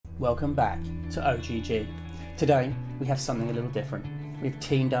Welcome back to OGG. Today we have something a little different. We've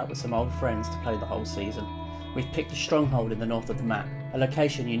teamed up with some old friends to play the whole season. We've picked a stronghold in the north of the map, a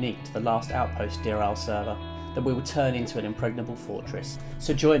location unique to the Last Outpost DRL server, that we will turn into an impregnable fortress.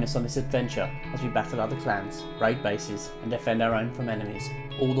 So join us on this adventure as we battle other clans, raid bases and defend our own from enemies,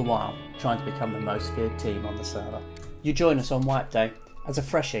 all the while trying to become the most feared team on the server. You join us on Wipe Day as a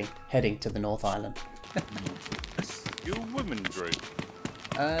freshie heading to the North Island. You a woman group?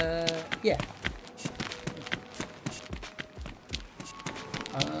 Yeah.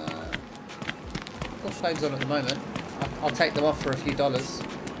 Got clothes on at the moment. I'll take them off for a few dollars.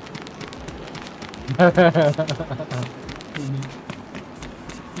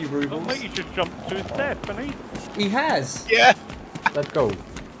 You rubles. I think you just jumped to his death, hasn't he? He has! Yeah! Let's go.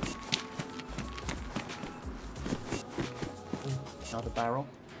 Another barrel.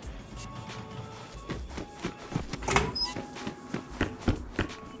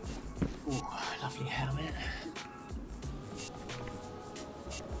 Ooh, lovely helmet.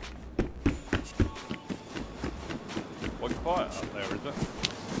 Quite quiet up there, is it?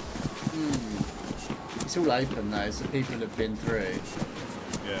 It's all open though, so people have been through.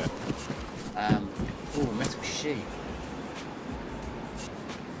 Yeah. Oh, metal sheet.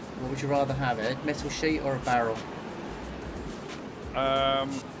 What would you rather have, Ed? Metal sheet or a barrel?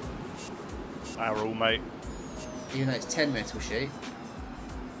 Barrel, mate. Even though it's 10 metal sheet.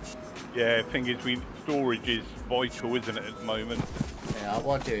 Yeah, thing is, storage is vital, isn't it, at the moment? Yeah,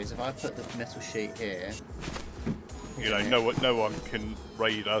 what I'll do is if I put the metal sheet here... You know, no one can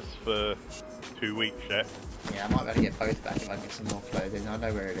raid us for 2 weeks yet. Yeah, I might be able to get both back if I get some more clothing. I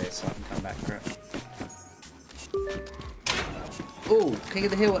know where it is, so I can come back for it. Ooh, King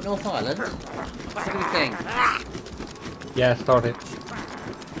of the Hill at North Island. What do we think? Yeah, start it.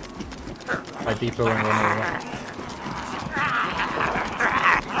 By deploying one over.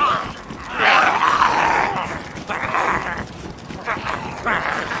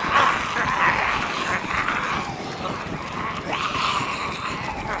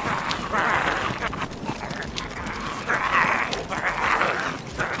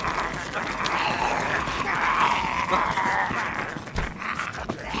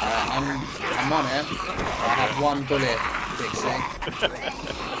 I'm on it. I have one bullet, Dixie.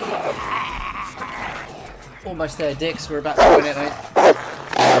 Almost there, Dix. We're about to win it, mate.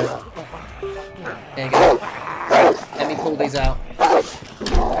 There you go. Let me pull these out.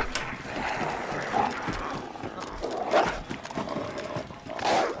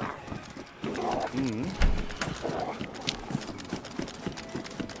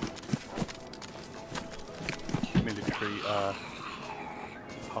 Military,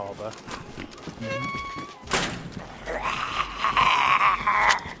 harbour.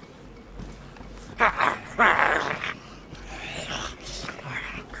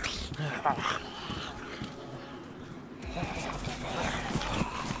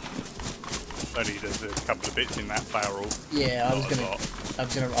 Only there's a couple of bits in that barrel. Yeah, I'll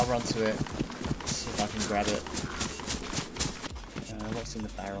run to it. See if I can grab it. What's in the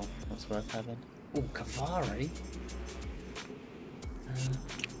barrel? What's worth having? Oh, Cavari.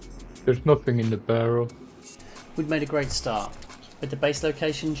 There's nothing in the barrel. We'd made a great start. With the base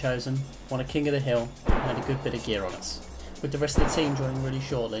location chosen, won a King of the Hill, and had a good bit of gear on us. With the rest of the team joining really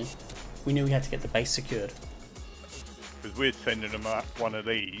shortly, we knew we had to get the base secured. Because we're sending them up one of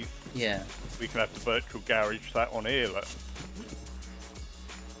these. Yeah. We can have the virtual garage that on here. Look.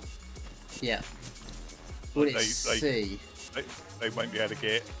 Yeah. Would it see? They won't be able to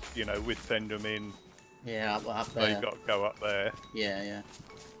get, you know, we'd send them in. Yeah, up there. They've got to go up there. Yeah, yeah.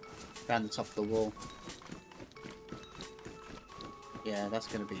 Around the top of the wall. Yeah, that's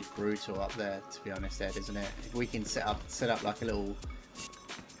going to be brutal up there, to be honest, Ed, isn't it? If we can set up like a little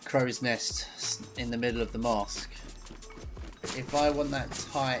crow's nest in the middle of the mosque. If I want that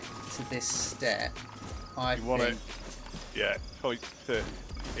tight to this step, I think... Want it? Yeah, tight to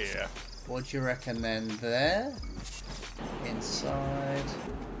here. What do you reckon then? There? Inside?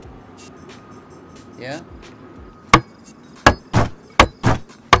 Yeah?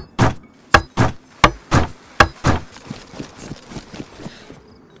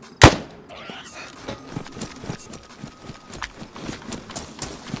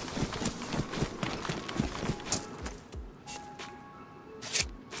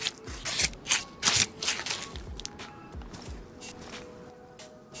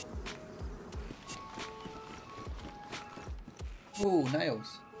 Ooh,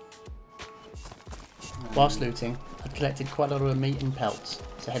 nails. Whilst looting, I'd collected quite a lot of meat and pelts,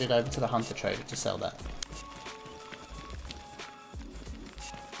 so headed over to the hunter trader to sell that.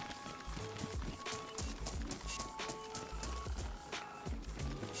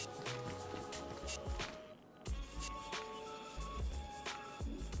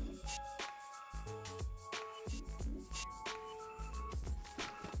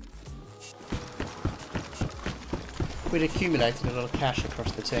 We'd accumulated a lot of cash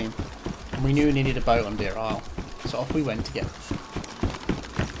across the team, and we knew we needed a boat on Deer Isle, so off we went to get.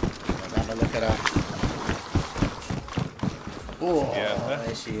 Have a look at her. Oh, Yeah.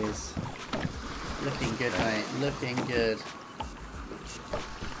 there she is. Looking good, mate. Looking good.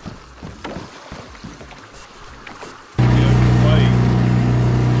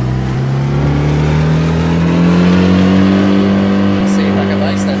 See you back at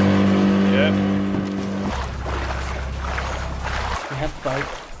base then. Yeah. We had the boat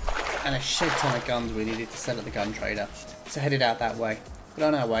and a shit ton of guns we needed to sell at the gun trader, so headed out that way. But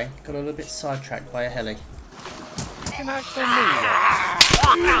on our way, got a little bit sidetracked by a heli.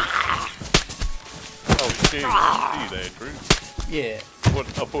 Oh, see you there, Drew. Yeah. I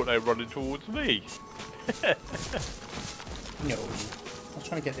thought they were running towards me. No. I was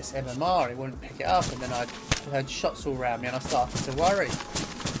trying to get this MMR, it wouldn't pick it up, and then I heard shots all around me and I started to worry.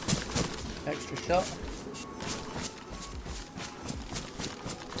 Extra shot.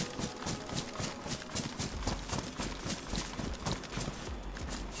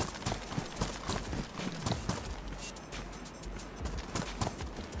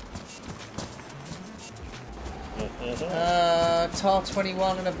 TAR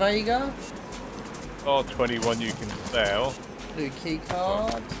 21 and a Vega. TAR 21 you can sell. Blue key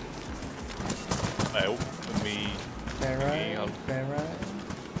card. Well, for me. Pharaoh.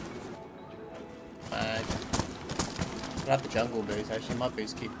 I'll have the jungle boots actually, my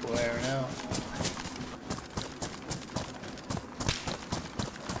boots keep wearing out.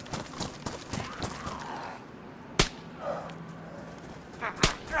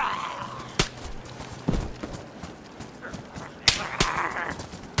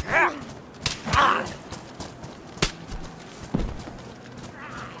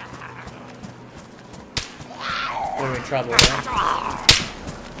 We're in trouble, right?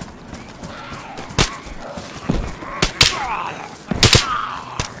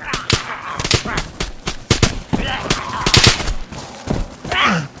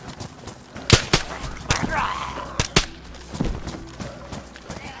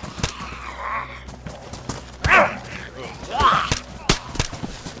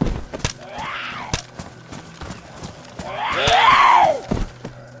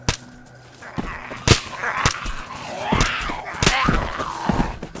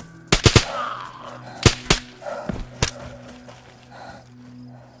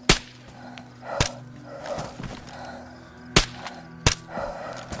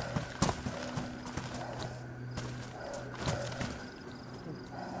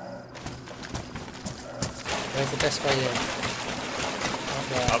 Where's the best way in?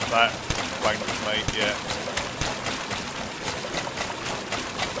 Up that flank, mate, yeah.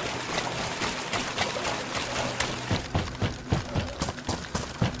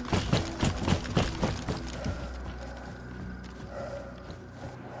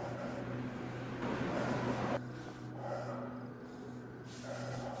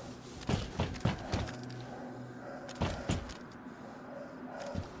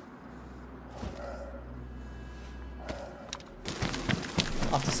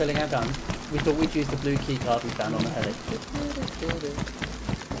 After selling our gun, we thought we'd use the blue key card we found on the heli.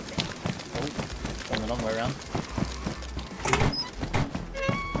 Oh, going the long way around.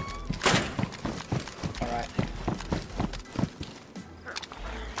 Alright.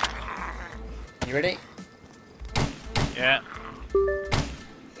 You ready? Yeah.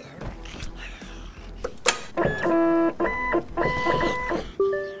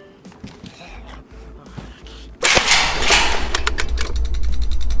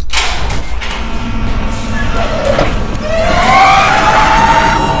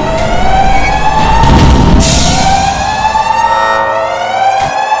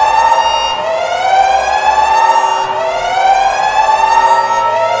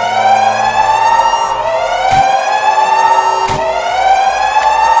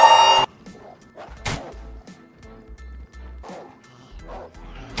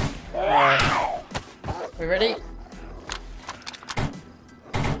 We ready?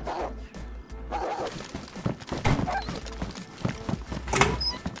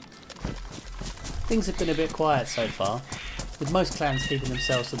 Things have been a bit quiet so far, with most clans keeping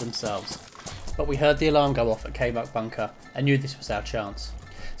themselves to themselves. But we heard the alarm go off at K-Buck Bunker and knew this was our chance.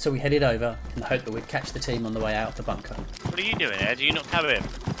 So we headed over in the hope that we'd catch the team on the way out of the bunker. What are you doing here? Do you not come in?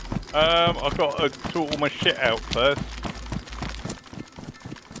 I've got to sort all my shit out first.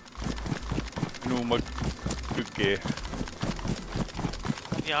 And all my good gear.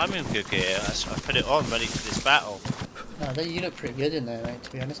 Yeah, I'm in good gear. I put it on ready for this battle. No, you look pretty good in there, mate,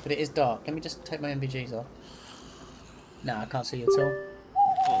 to be honest, but it is dark. Let me just take my MBGs off. No, I can't see you at all.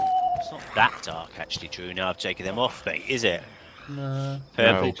 Oh, It's not that dark actually, Drew. Now I've taken them off, mate, is it? No.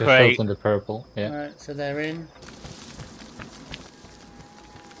 Purple It just crate. shows in the purple. Yeah. Alright, so they're in.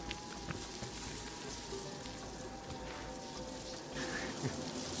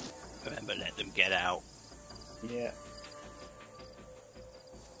 Remember, let them get out. Yeah.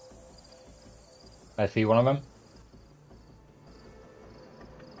 I see one of them.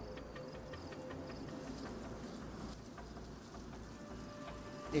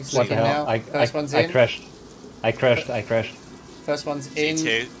 He's What the looking hell? now. First one's I in. crashed. I crashed. First one's in.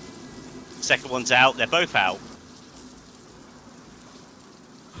 Two. Second one's out. They're both out.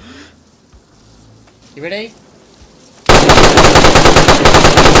 You ready?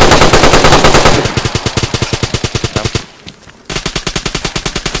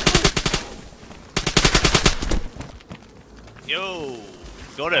 Yo,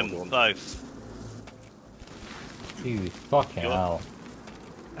 got him both. Dude, fucking hell.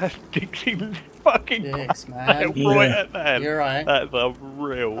 That's Dixie fucking Dicks, man. right at them. You're right. That's a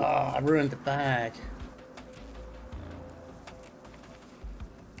real. Oh, I ruined the bag.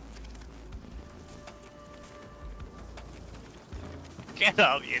 Get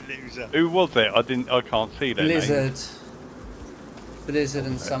up, you loser. Who was it? I can't see their name. Blizzard. Blizzard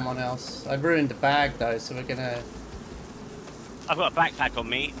and someone else. I ruined the bag though, so we're gonna. I've got a backpack on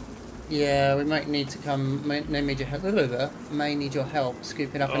me. Yeah, we might need to come. May need your help. May need your help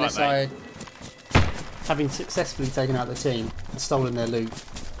scooping up on Alright, this side. Having successfully taken out the team and stolen their loot,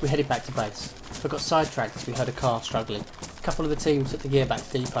 we headed back to base. We got sidetracked as we heard a car struggling. A couple of the team took the gear back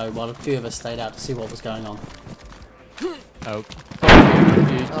to depot while a few of us stayed out to see what was going on. Oh.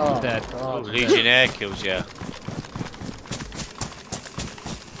 Oh, Dead. Oh, God. Legionnaire kills you.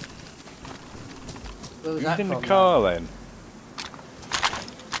 Where was Who's that in the from, car then?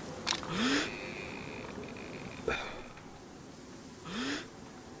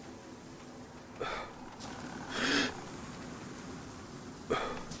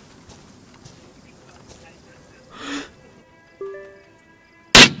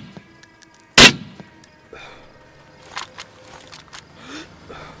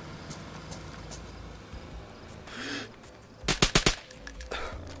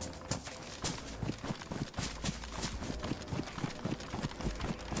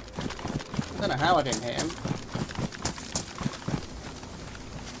 I don't know how I didn't hit him.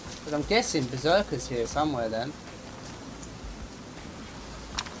 But I'm guessing Berserker's here somewhere then.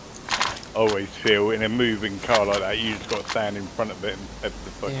 Always feel in a moving car like that, you just got to stand in front of it and have the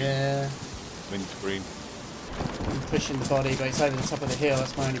fucking Yeah, windscreen. I'm pushing the body, but it's over the top of the hill,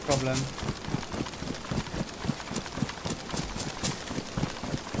 that's my only problem.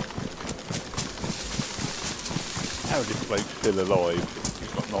 How is this bloke still alive?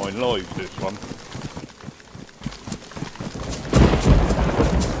 He's got 9 lives, this one.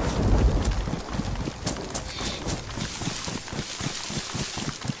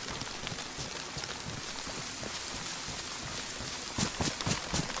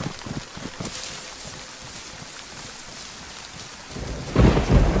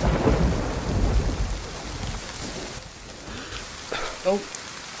 Oh!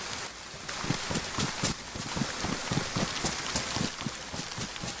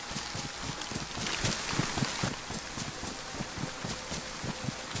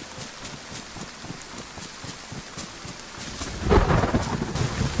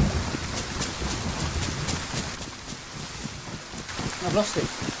 I've lost him.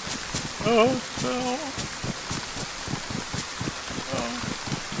 Oh, no.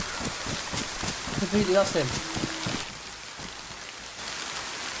 Completely lost him.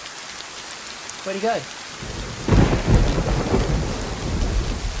 Where'd he go?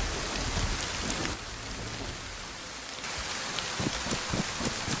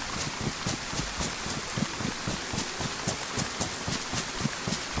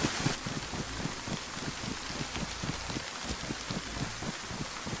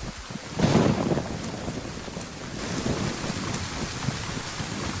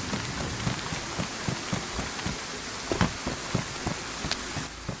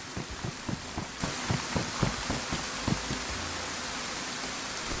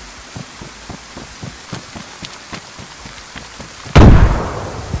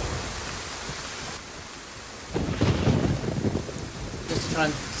 Try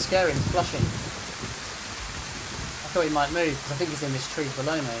and scare him, flush him. I thought he might move because I think he's in this tree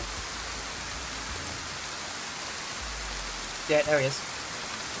below me. Yeah, there he is.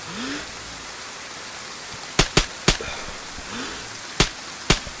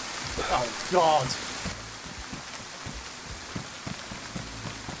 Oh God!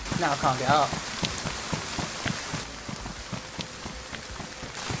 Now I can't get up.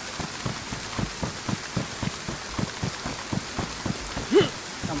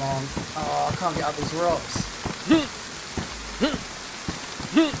 Come on. Oh, I can't get up these rocks.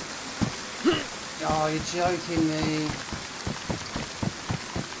 Oh, you're joking me.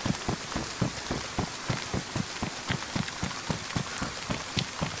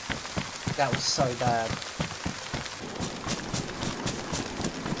 That was so bad.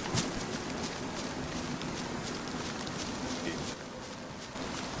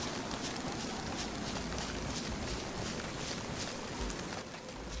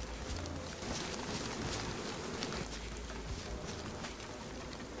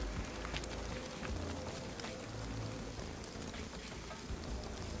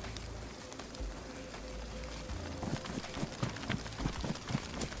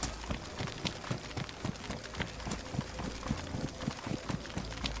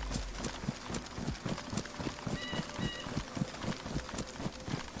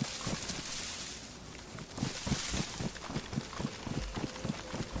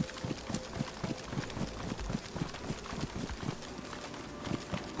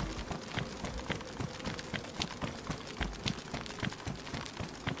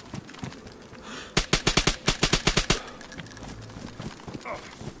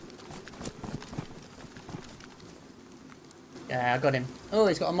 Yeah, I got him. Oh,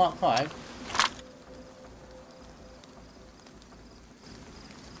 he's got a Mark 5.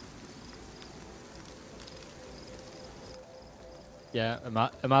 Yeah, I'm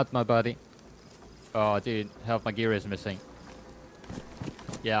out my body. Oh, dude, half my gear is missing.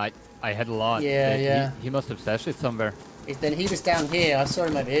 Yeah, I had a lot. Yeah, but yeah. He must have stashed it somewhere. Then he was down here. I saw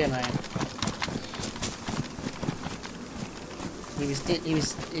him over here, man. He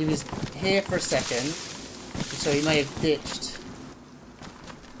was here for a second, so he may have ditched.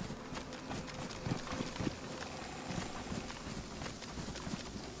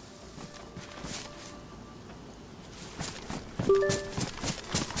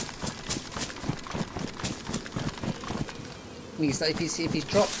 If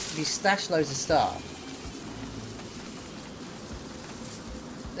he's stashed loads of stuff.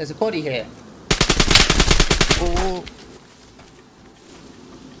 There's a body here. Oh.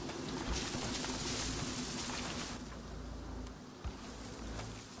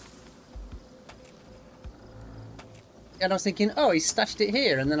 And I was thinking, oh, he stashed it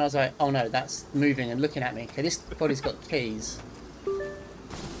here, and then I was like, oh no, that's moving and looking at me. Okay, this body's got keys.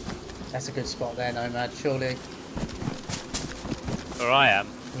 That's a good spot there, Nomad, surely. Where I am?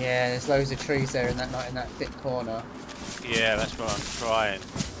 Yeah, there's loads of trees there in that thick corner. Yeah, that's what I'm trying.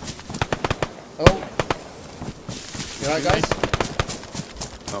 Oh, you alright, guys?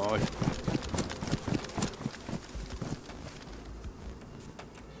 No.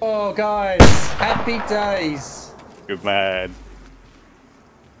 Oh, guys, happy days. Good man.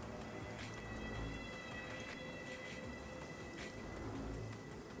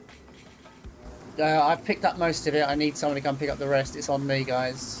 I've picked up most of it. I need someone to come pick up the rest. It's on me,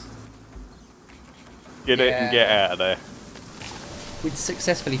 guys. Get it and get out of there. We'd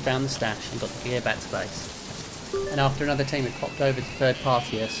successfully found the stash and got the gear back to base. And after another team had popped over to third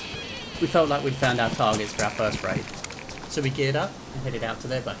party us, we felt like we'd found our targets for our first raid. So we geared up and headed out to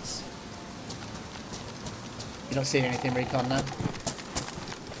their base. You're not seeing anything, Recon, now?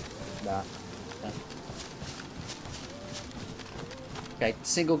 Nah. No. Okay,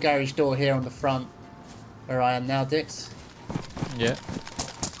 single garage door here on the front, where I am now, Dix. Yeah.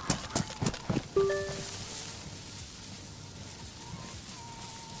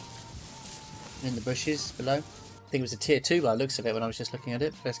 In the bushes below. I think it was a tier 2 by the looks of it when I was just looking at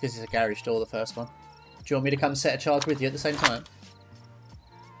it. That's because it's a garage door, the first one. Do you want me to come set a charge with you at the same time?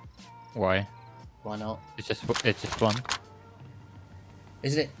 Why? Why not? It's just one.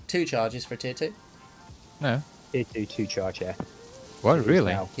 Isn't it 2 charges for a tier 2? No. Tier 2 charge, yeah. What,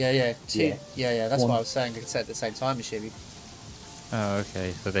 really? Now. Yeah, 2. Yeah. Yeah, that's One. what I was saying. We could set at the same time as you. Oh,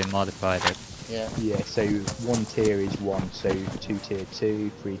 okay. So they modified it. Yeah. Yeah, so 1 tier is 1, so 2 tier 2,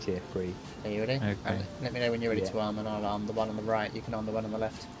 3 tier 3. Are you ready? Okay. Right, let me know when you're ready Yeah. to arm, and I'll arm the one on the right. You can arm the one on the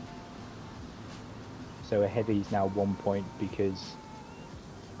left. So a heavy is now 1 point because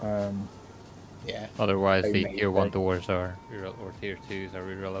Yeah. Otherwise, They the made tier 1 it. doors are or tier 2s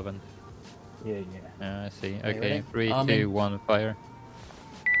are irrelevant. yeah. I see. ready? Okay, 3, Arm 2, in. 1, fire.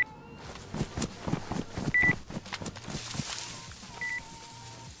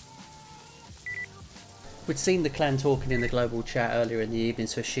 We'd seen the clan talking in the global chat earlier in the evening,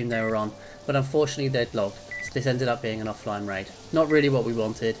 so assumed they were on, but unfortunately they'd logged, so this ended up being an offline raid. Not really what we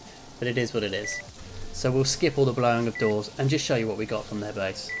wanted, but it is what it is. So we'll skip all the blowing of doors and just show you what we got from their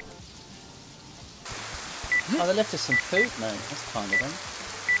base. Oh, they left us some food, mate. That's kind of them.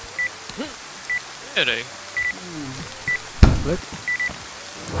 Really? Look.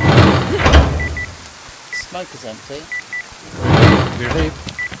 smoke is empty. We leave.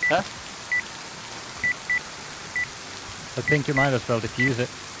 Huh? I think you might as well defuse it.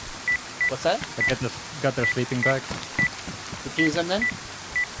 What's that? I got their sleeping bags. Defuse them then?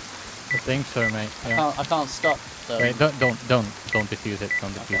 I think so, mate. Yeah. I can't stop them. Wait, don't defuse it.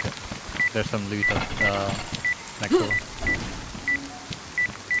 Don't defuse it. There's some loot next door.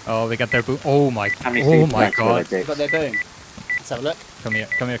 Oh, we got their boom. Oh my god. They got their boom. Let's have a look. Come here.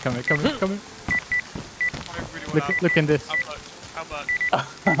 I really want Look in this. How much?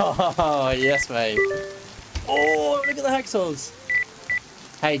 Oh yes, mate. Oh, look at the hacksaws.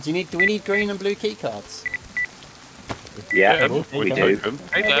 Hey, do we need green and blue key cards? Yeah, we we do. do.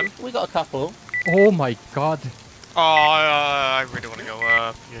 Take them. We got a couple. Oh my god. Oh, I really want to go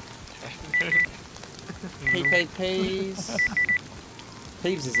PPPs.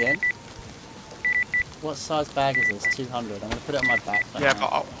 Peeves is in. What size bag is this? 200. I'm gonna put it on my back. Yeah,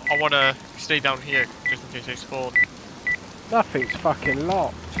 but I want to stay down here just in case they spawn. Nothing's fucking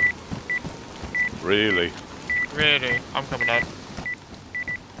locked. Really? Really? I'm coming out.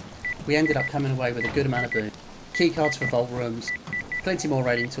 We ended up coming away with a good amount of boom. Key cards for vault rooms. Plenty more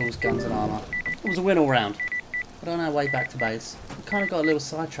raiding tools, guns and armour. It was a win all round. But on our way back to base, we kind of got a little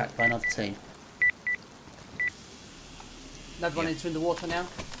sidetracked by another team. Another one into in the water now.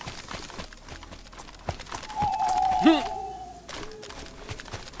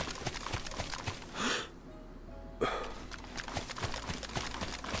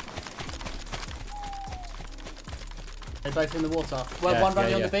 They're both in the water. Well, Yeah, one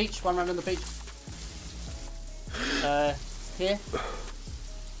running on yeah. the beach, one running on the beach. Here.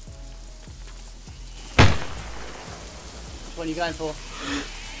 Which one are you going for?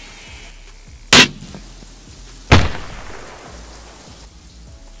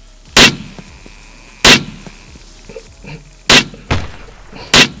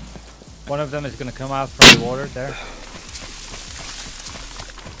 One of them is gonna come out from the water there.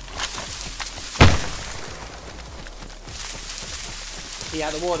 He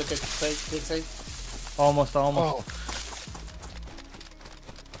out of the water, DeeTee. Almost. Oh,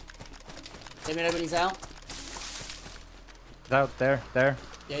 Let me know when he's out. It's out there.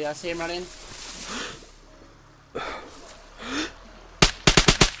 Yeah, I see him running.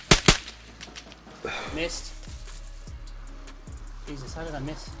 Missed. Jesus, how did I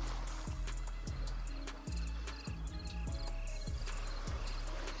miss?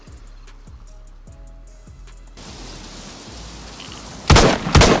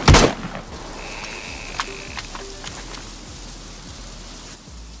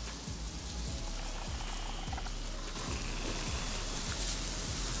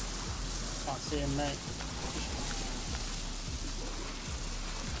 Can't see him, mate.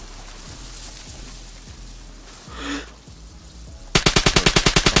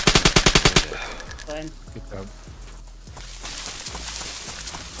 Fine. Good job.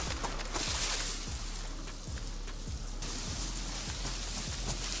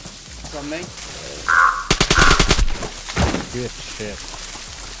 From me. Good shit.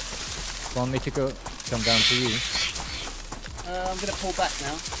 Want me to come down to you? I'm gonna pull back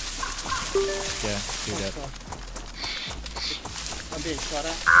now. Yeah, do that. I'm being shot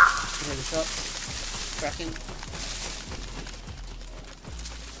at. You hear the shots. Cracking.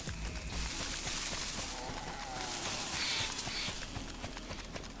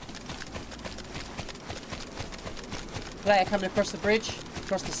 Player coming across the bridge,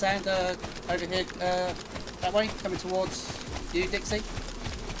 across the sand, over here, that way, coming towards you, Dixie.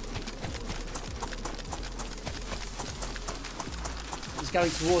 He's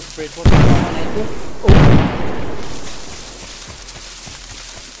going towards the bridge. What's going on, April?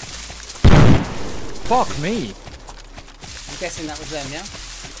 Fuck me! I'm guessing that was them, yeah?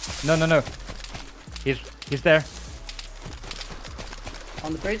 No. He's there.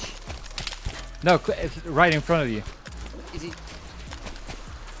 On the bridge? No, it's right in front of you. Is he?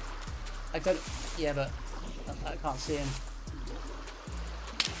 I got. Yeah, but I can't see him.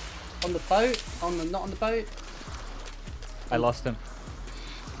 On the boat? Not on the boat? I lost him.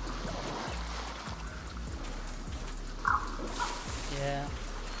 Yeah.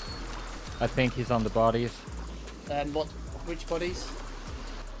 I think he's on the bodies. Which bodies?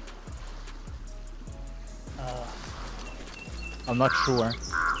 I'm not sure,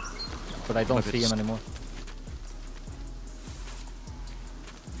 but I don't But see it's- him anymore.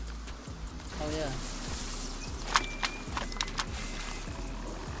 Oh yeah.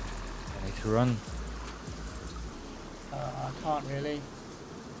 I need to run. I can't really.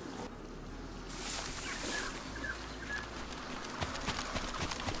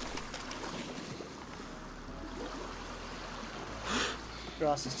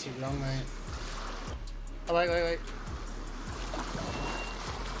 Grass is too long, mate. Oh, wait.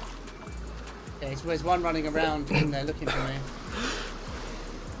 Yeah, there's one running around in there looking for me.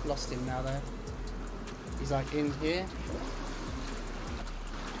 Lost him now though. He's like in here.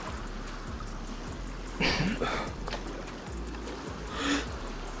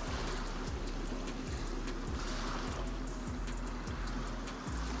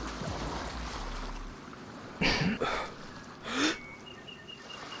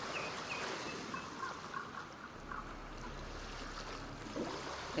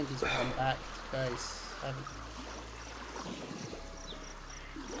 I think he's gone back to base.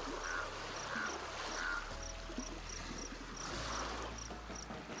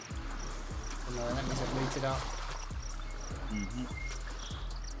 No, that means I've looted up.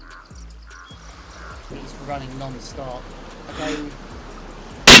 He's running non-stop. Okay.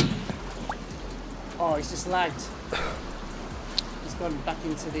 Oh, he's just lagged. He's gone back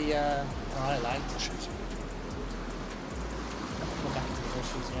into the. Oh, I lagged. Gone back into the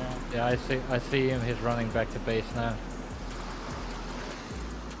bushes, yeah. Yeah, I see him. He's running back to base now.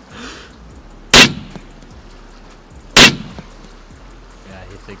 Yeah,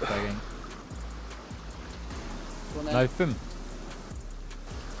 he's zigzagging. Knife him.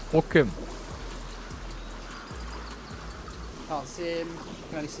 Hook him. Can't see him.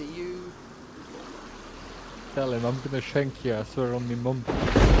 Can only see you. Tell him I'm gonna shank you. I swear on me mum.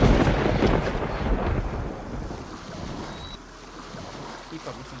 He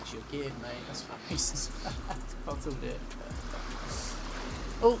probably thinks you're geared, mate. That's why he's just bottled it.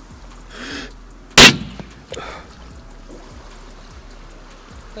 Oh!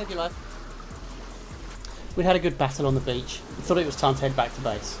 Save your life. We had a good battle on the beach. We thought it was time to head back to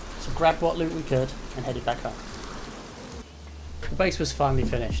base, so grabbed what loot we could and headed back home. The base was finally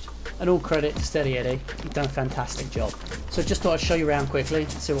finished, and all credit to Steady Eddie. He'd done a fantastic job. So just thought I'd show you around quickly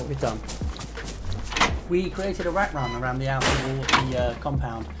and see what we've done. We created a rat run around the outer wall of the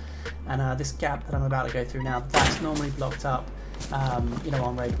compound, and this gap that I'm about to go through now, that's normally blocked up, you know,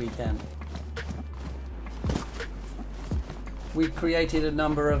 on raid weekend. We created a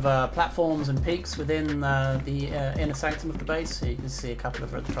number of platforms and peaks within the inner sanctum of the base, so you can see a couple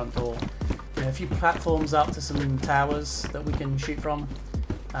of them at the front door. You know, a few platforms up to some towers that we can shoot from.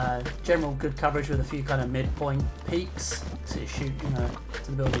 General good coverage with a few kind of midpoint peaks, so you shoot, you know,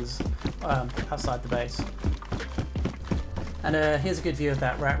 to the buildings outside the base. And here's a good view of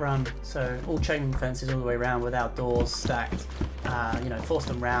that rat run. So all chain link fences all the way around with outdoors stacked. You know, forced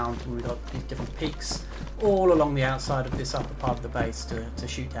them round, and we've got these different peaks all along the outside of this upper part of the base to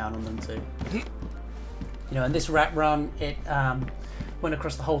shoot down on them too. You know, and this rat run, it went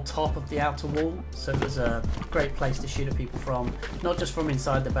across the whole top of the outer wall, so it was a great place to shoot at people from, not just from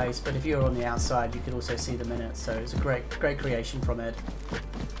inside the base, but if you were on the outside you could also see them in it, so it was a great creation from Ed.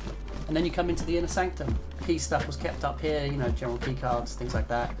 And then you come into the inner sanctum. Key stuff was kept up here, you know, general key cards, things like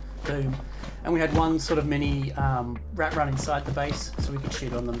that. Boom. And we had one sort of mini rat run inside the base, so we could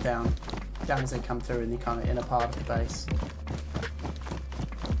shoot on them down as they come through in the kind of inner part of the base.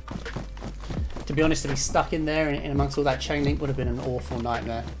 To be honest, to be stuck in there and in amongst all that chain link would have been an awful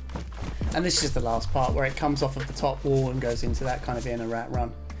nightmare. And this is the last part where it comes off of the top wall and goes into that kind of inner rat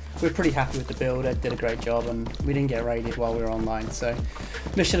run. We're pretty happy with the build. Ed did a great job, and we didn't get raided while we were online, so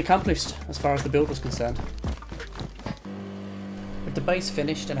mission accomplished as far as the build was concerned. With the base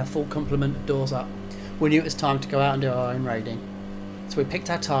finished and our full complement of doors up, we knew it was time to go out and do our own raiding. So we picked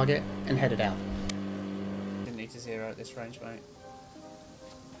our target and headed out. Didn't need to zero at this range, mate.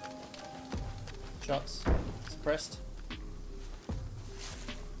 Shots suppressed.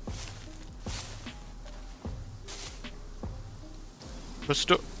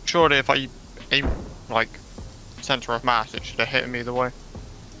 But surely if I aim like centre of mass, it should have hit him either way.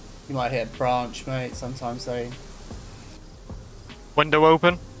 You might hit a branch, mate. Sometimes they. Window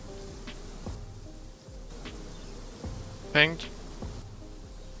open. Pinged.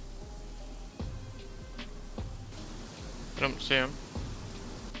 I don't see him.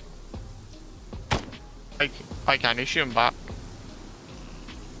 I can't issue him back.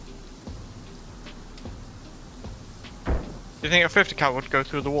 Do you think a 50 cal would go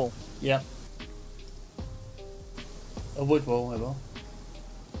through the wall? Yeah. A wood wall, it will.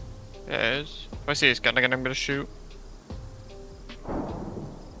 Yeah, it is. If I see his gun again, I'm gonna shoot.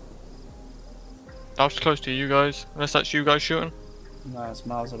 I was close to you guys, unless that's you guys shooting. No, it's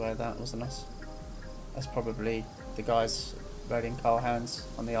miles away. That wasn't us. That's probably the guys raiding Carl Hands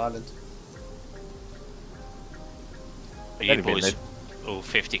on the island. Are you boys all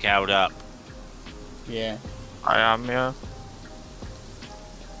 50 cowed up? Yeah. I am, yeah.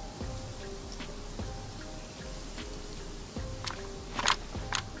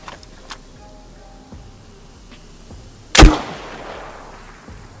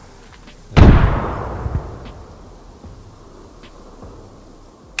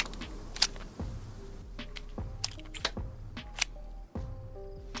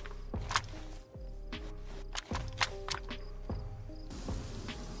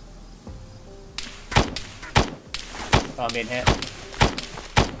 Oh, I'm being hit.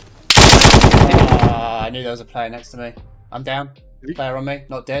 I knew there was a player next to me. I'm down. Player on me,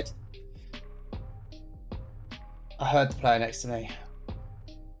 not dead. I heard the player next to me.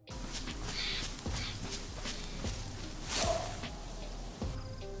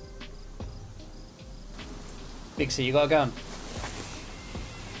 Big C, you got a gun?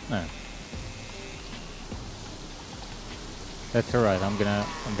 No. That's alright, I'm gonna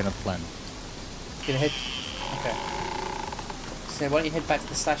plan. Gonna head. Okay. So why don't you head back to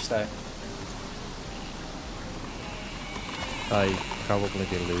the stash though? I probably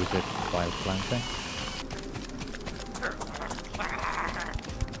will lose it while planting.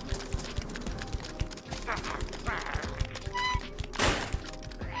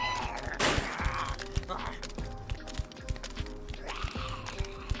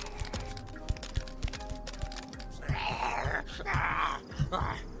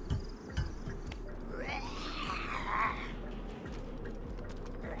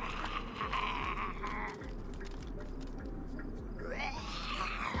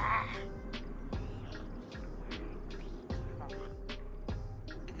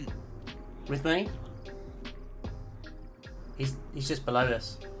 With me? He's just below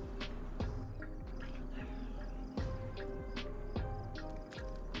us.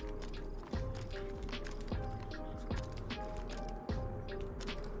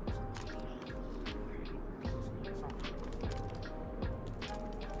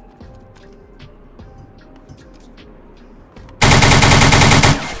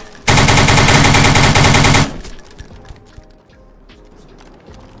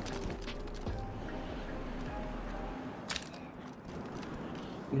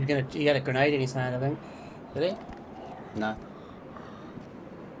 He had a grenade in his hand, I think. Did he? No.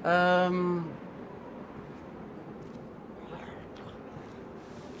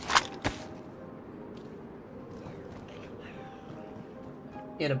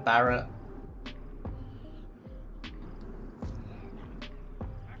 He had a Barrett.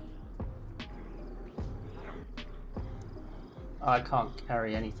 I can't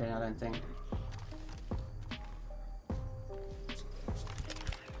carry anything, I don't think.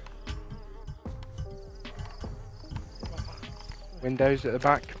 Windows at the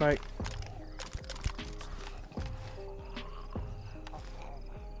back, mate.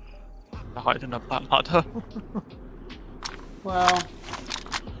 Hiding up that ladder. Well,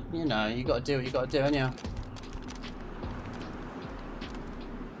 you know, you gotta do what you gotta do, ain't you?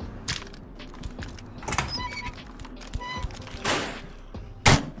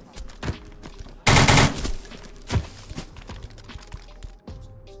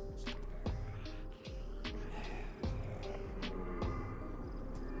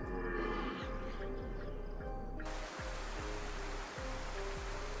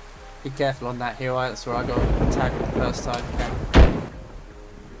 Be careful on that hill, that's where I got tagged the first time. Okay.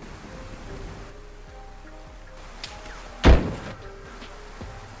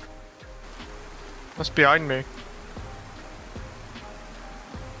 That's behind me.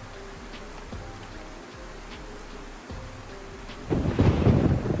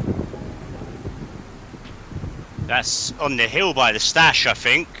 That's on the hill by the stash, I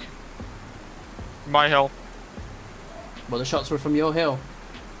think. My hill. Well, the shots were from your hill.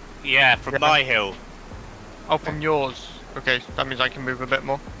 Yeah, from my hill. Oh, from yours. Okay, so that means I can move a bit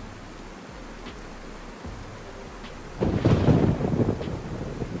more.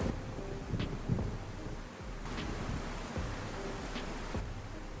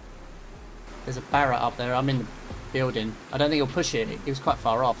 There's a Barrett up there, I'm in the building. I don't think he'll push it, he was quite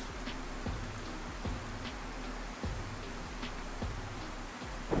far off.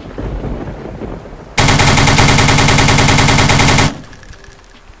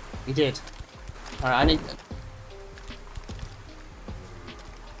 He did. Alright, I need...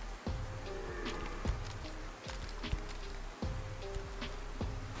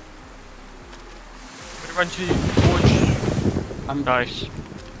 Nice.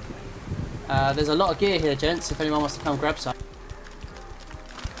 There's a lot of gear here, gents, if anyone wants to come grab some.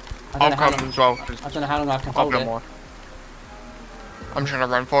 I'll come as well. I don't know how long I can I'll hold get it. more. I'm just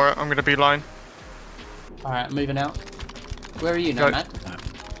gonna run for it. I'm gonna beeline. Alright, moving out. Where are you now, Go. Matt?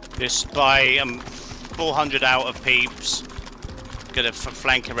 Just by 400 out of peeps. Gonna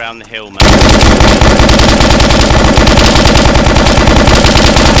flank around the hill, man.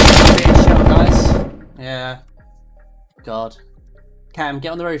 Being shot, guys. Yeah. God. Cam,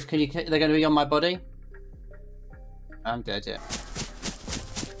 get on the roof. They're going to be on my body? I'm dead yet.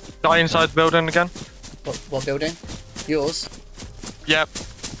 Die inside the building again. What building? Yours? Yep.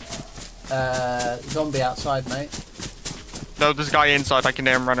 Zombie outside, mate. No, there's a guy inside. I can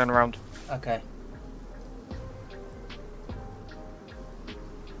hear him running around. Okay.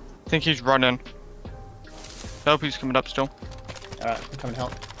 think he's running. Nope, he's coming up still. Alright, I'm coming to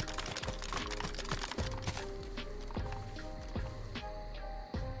help.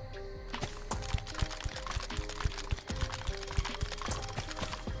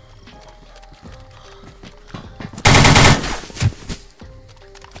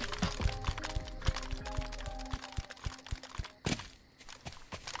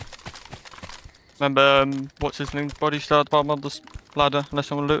 Remember, what's his name? Body still at the bottom of the ladder, unless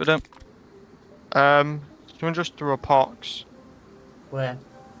someone looted it. Someone just threw a pox Where?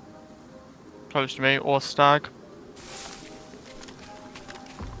 close to me, or stag.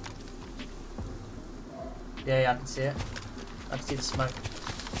 Yeah, I can see it. I can see the smoke.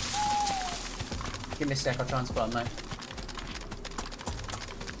 Give me a sec, I'll try and spot him, mate.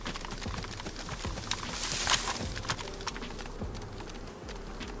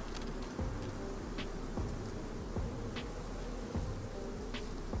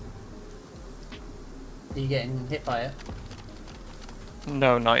 Are you getting hit by it?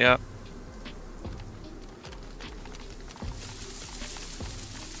 No, not yet.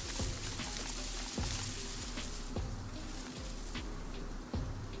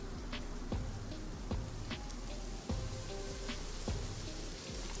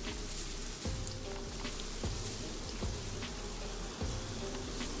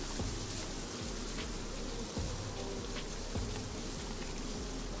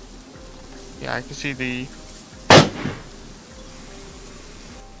 Yeah, I can see the...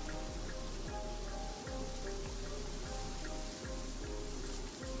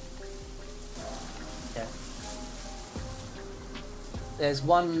 Yeah. There's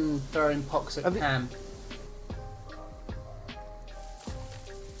one throwing pox at Cam.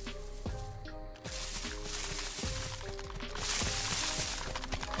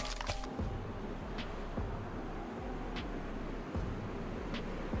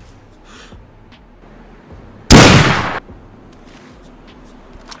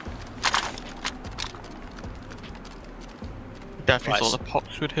 Definitely Right. thought the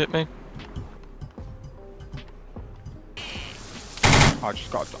pox would hit me. I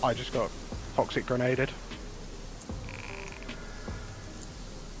just got toxic grenaded.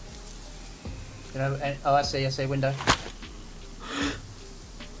 You know, oh, I see, window.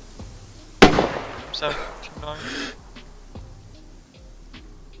 So, 2-9.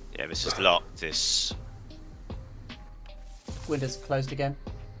 Yeah, this is locked. This. Window's closed again.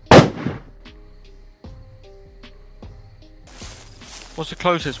 What's the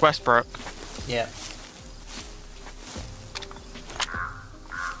closest? Westbrook. Yeah.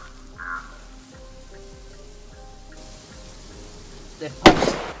 They're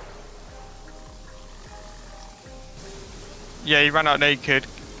poxed. Yeah, he ran out naked.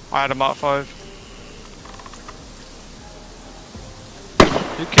 I had him at 5.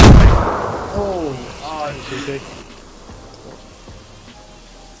 Who killed me? Oh, GG.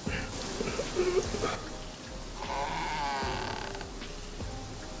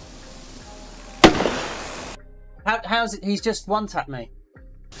 how's it? He's just one tapped me.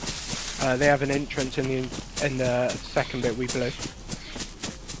 They have an entrance in the second bit we blew.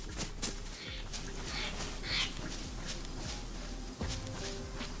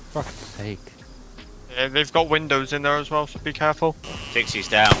 Fuck's sake. Yeah, they've got windows in there as well, so be careful. Dixie's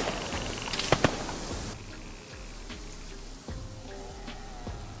down.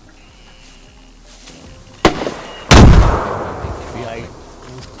 Yeah,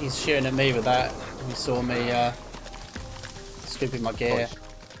 he's shooting at me with that. He saw me scooping my gear.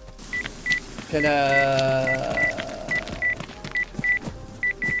 Can are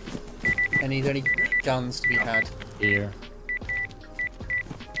there any guns to be had? Here.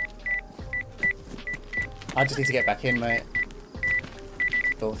 I just need to get back in, mate.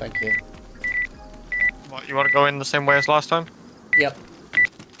 Cool, thank you. What, you want to go in the same way as last time? Yep.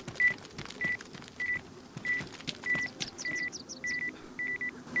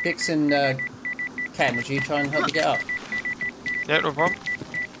 Dixon, Ken, would you try and help me get up? Yeah, no problem.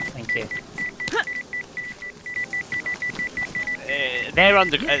 Thank you. They're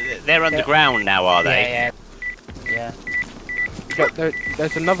underground now, are they? Yeah, yeah.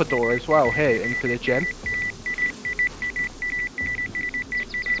 There's another door as well here into the gym.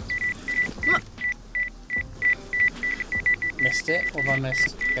 Missed it. What have I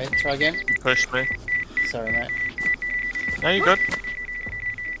missed? Okay, try again. You pushed me. Sorry, mate. No, you're good.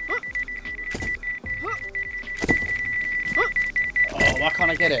 Oh, why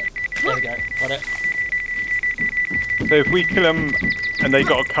can't I get it? There we go. Got it. So if we kill them and they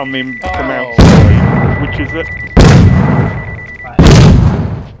got to come in from Oh. outside, which is it? Right.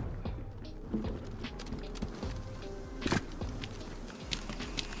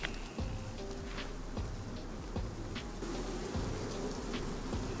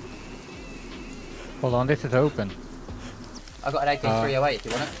 Hold on, this is open. I got an AK-308 if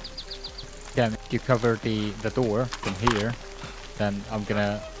you want it. Yeah, if you cover the door from here, then I'm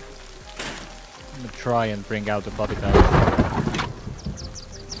gonna try and bring out the body bags.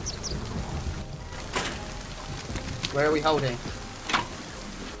 Where are we holding?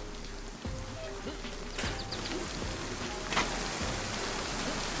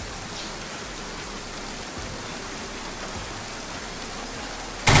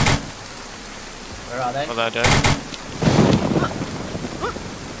 Where are they? Oh, they're dead.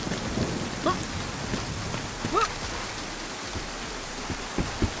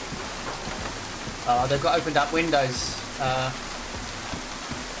 Oh, they've got opened up windows on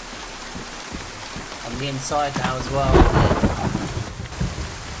the inside now as well.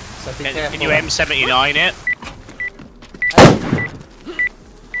 So be careful. Can you M79 it?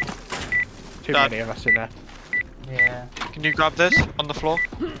 Too Dad. many of us in there. Yeah. Can you grab this on the floor,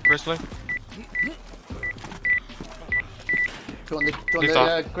 Grizzly? Do you want the Leave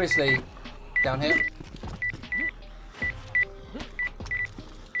that. grizzly down here?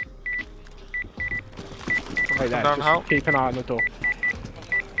 Right there, down just how? keep an eye on the door.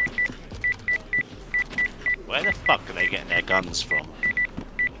 Where the fuck are they getting their guns from?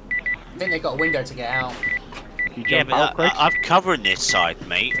 I think they've got a window to get out. You Yeah, jump but out, Greg. I've covered this side,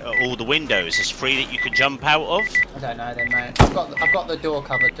 mate. All the windows. There's three that you can jump out of. I don't know then, mate. I've got the door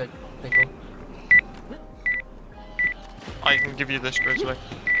covered, people. I can give you this, Grizzly.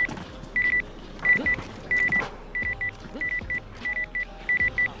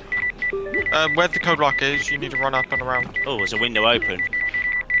 Where the code lock is, you need to run up and around. Oh, there's a window open.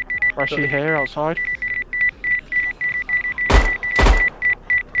 I see here outside.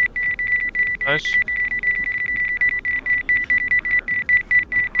 Nice.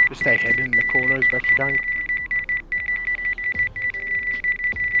 Just stay hidden in the corners best you can.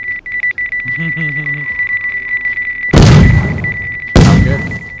 I'm good.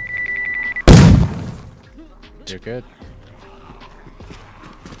 You're good.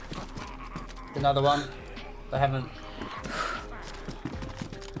 Another one. They haven't.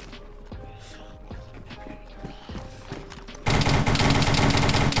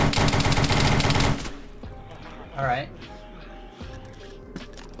 All right.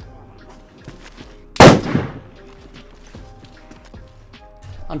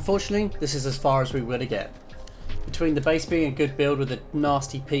 Unfortunately, this is as far as we were to get. Between the base being a good build with a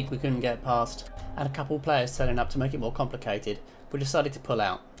nasty peak we couldn't get past, and a couple players turning up to make it more complicated, we decided to pull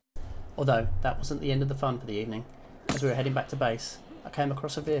out. Although, that wasn't the end of the fun for the evening. As we were heading back to base, I came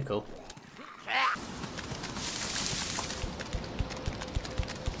across a vehicle.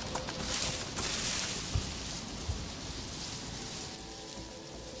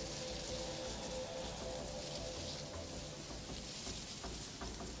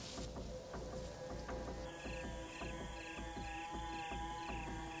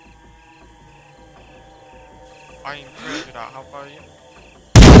 I included that, how about you?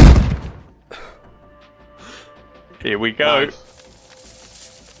 Here we go. Nice.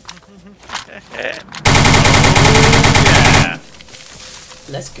 Yeah.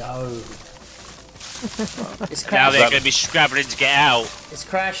 Let's go. It's Now crashed. they're going to be scrabbling to get out. It's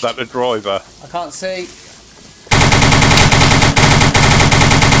crashed. Is that the driver? I can't see.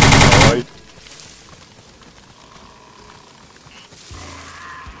 Alright.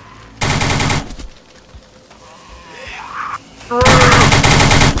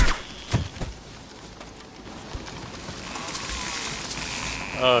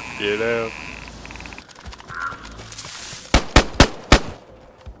 Oh, you know.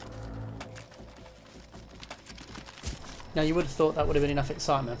 Now you would have thought that would have been enough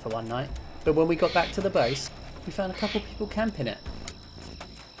excitement for one night, but when we got back to the base, we found a couple people camping it.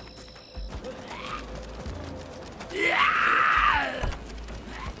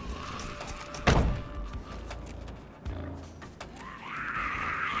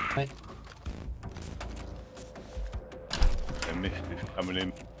 Right. The mist is coming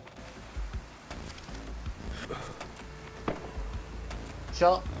in.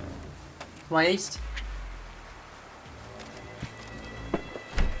 Shot. To my east.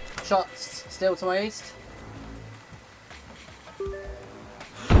 Shot still to my east.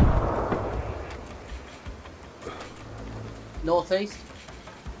 Northeast.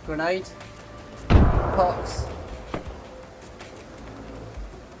 Grenade. Pox.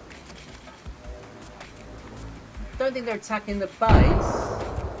 Don't think they're attacking the base.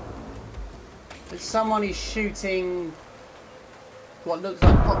 But someone is shooting what looks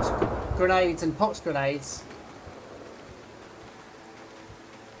like pox grenades and pox grenades.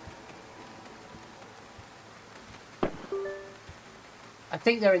 I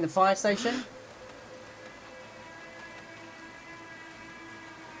think they're in the fire station.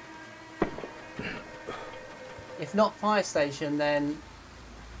 If not fire station, then...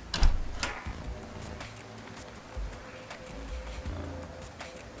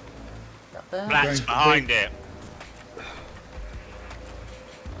 Up there? Flats behind it.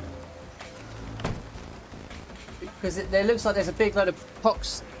 Because there looks like there's a big load of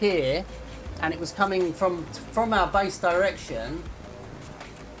pox here, and it was coming from our base direction.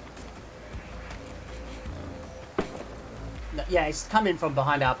 No, yeah, it's coming from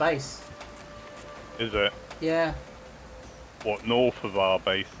behind our base. Is it? Yeah. What, north of our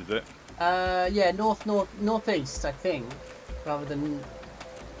base, is it? Yeah, northeast, I think, rather than...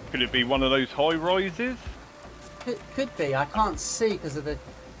 Could it be one of those high rises? Could be. I can't see because of the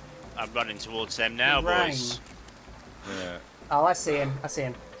I'm running towards them now, rain. boys. Yeah. Oh, I see him. I see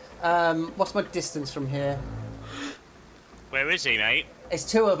him. What's my distance from here? Where is he, mate? It's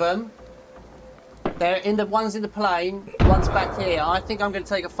two of them. They're in the one's in the plane, one's back here. I think I'm going to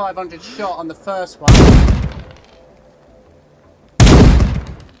take a 500 shot on the first one.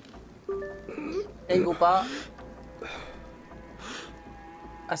 Eagle butt.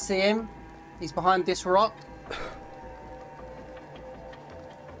 I see him. He's behind this rock.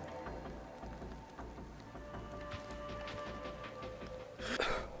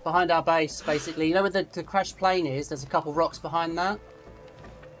 Behind our base, basically. You know where the crashed plane is? There's a couple rocks behind that.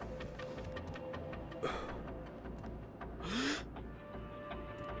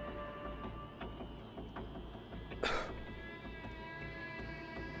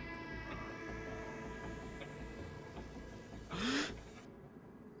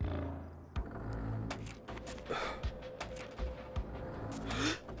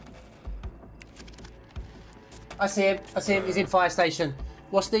 I see him. I see him. He's in fire station.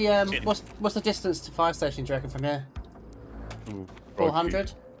 What's the what's the distance to fire station? Do you reckon from here?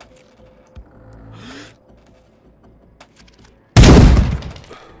 400. There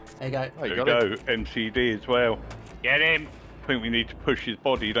you go. There you go. MCD as well. Get him. I think we need to push his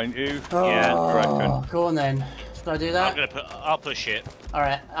body, don't you? Oh, Yeah. I reckon. Go on then. Should I do that? I'll push it. All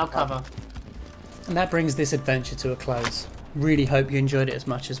right. I'll cover. And that brings this adventure to a close. Really hope you enjoyed it as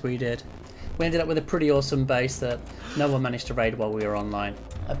much as we did. We ended up with a pretty awesome base that no one managed to raid while we were online.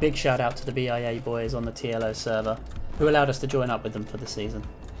 A big shout out to the BIA boys on the TLO server who allowed us to join up with them for the season.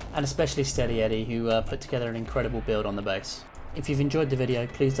 And especially Steady Eddie who put together an incredible build on the base. If you've enjoyed the video,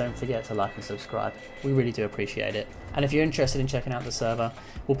 please don't forget to like and subscribe. We really do appreciate it. And if you're interested in checking out the server,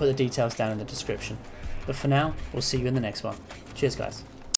 we'll put the details down in the description. But for now, we'll see you in the next one. Cheers guys.